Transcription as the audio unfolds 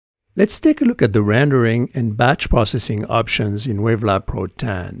Let's take a look at the rendering and batch processing options in WaveLab Pro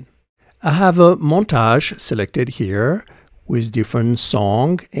 10. I have a montage selected here with different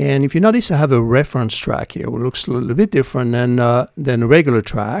song, and if you notice I have a reference track here, which looks a little bit different than a regular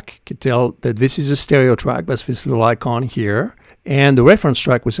track. You can tell that this is a stereo track, that's this little icon here, and the reference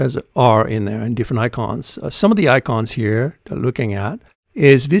track which has R in there and different icons. Some of the icons here that I'm looking at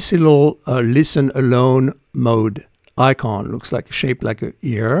is this little listen alone mode icon. Looks like shaped like an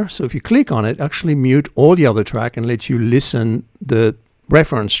ear. So if you click on it, actually mute all the other track and let you listen the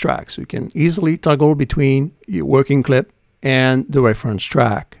reference track. So you can easily toggle between your working clip and the reference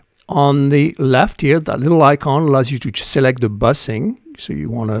track. On the left here, that little icon allows you to select the busing. So you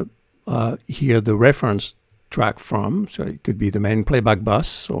want to hear the reference track from. So it could be the main playback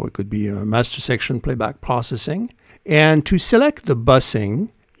bus, or it could be a master section playback processing. And to select the busing,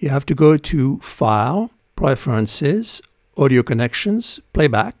 you have to go to File, Preferences, Audio Connections,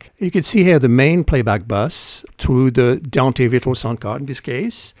 Playback. You can see here the main playback bus through the Dante virtual sound card in this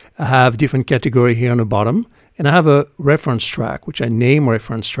case. I have different category here on the bottom, and I have a reference track, which I name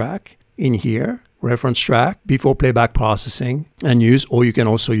reference track in here. Reference track before playback processing and use, or you can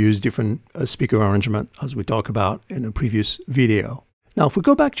also use different speaker arrangement as we talked about in a previous video. Now, if we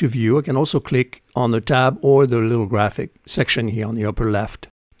go back to view, I can also click on the tab or the little graphic section here on the upper left.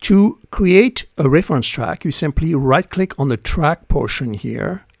 To create a reference track, you simply right-click on the track portion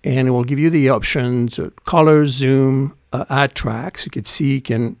here, and it will give you the options, color, zoom, add tracks. You can see you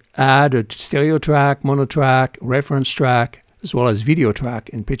can add a stereo track, mono track, reference track, as well as video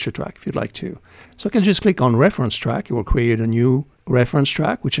track and picture track if you'd like to. So I can just click on reference track. It will create a new reference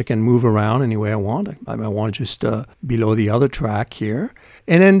track, which I can move around any way I want. I might want just below the other track here.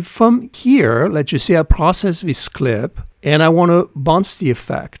 And then from here, let's just say I process this clip and I want to bounce the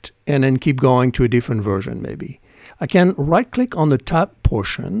effect and then keep going to a different version maybe. I can right-click on the top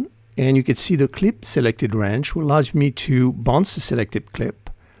portion and you can see the clip selected range, which allows me to bounce the selected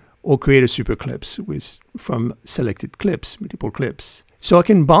clip or create a super clips from selected clips, multiple clips. So I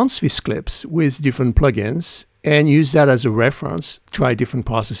can bounce these clips with different plugins and use that as a reference, try different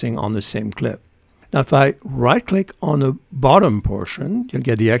processing on the same clip. Now, if I right-click on the bottom portion, you'll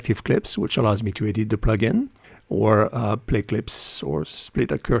get the active clips, which allows me to edit the plugin or play clips or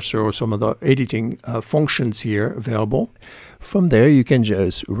split a cursor or some other editing functions here available. From there, you can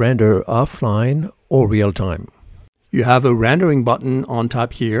just render offline or real-time. You have a rendering button on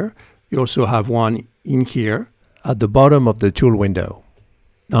top here. You also have one in here at the bottom of the tool window.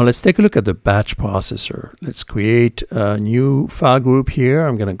 Now let's take a look at the batch processor. Let's create a new file group here.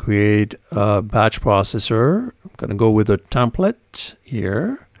 I'm going to create a batch processor. I'm going to go with a template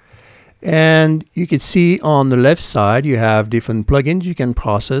here. And you can see on the left side, you have different plugins you can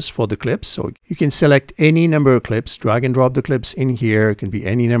process for the clips. So you can select any number of clips, drag and drop the clips in here. It can be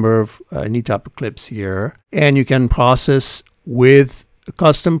any number of, any type of clips here. And you can process with a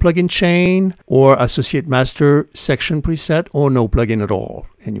custom plugin chain or associate master section preset or no plugin at all.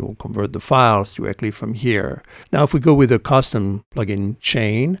 And you will convert the files directly from here. Now, if we go with a custom plugin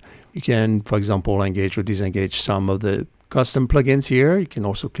chain, you can, for example, engage or disengage some of the custom plugins here. You can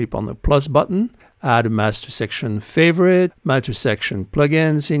also click on the plus button, add a master section favorite, master section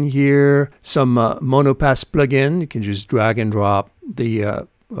plugins in here, some monopass plugin. You can just drag and drop the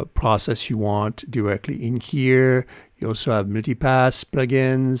process you want directly in here. You also have multipass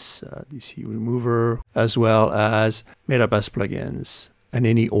plugins, DC remover, as well as metapass plugins, and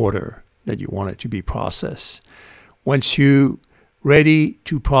any order that you want it to be processed. Once you ready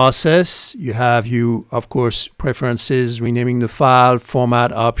to process, you have of course, preferences, renaming the file,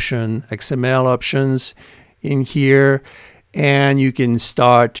 format option, XML options in here, and you can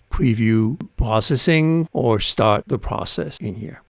start preview processing or start the process in here.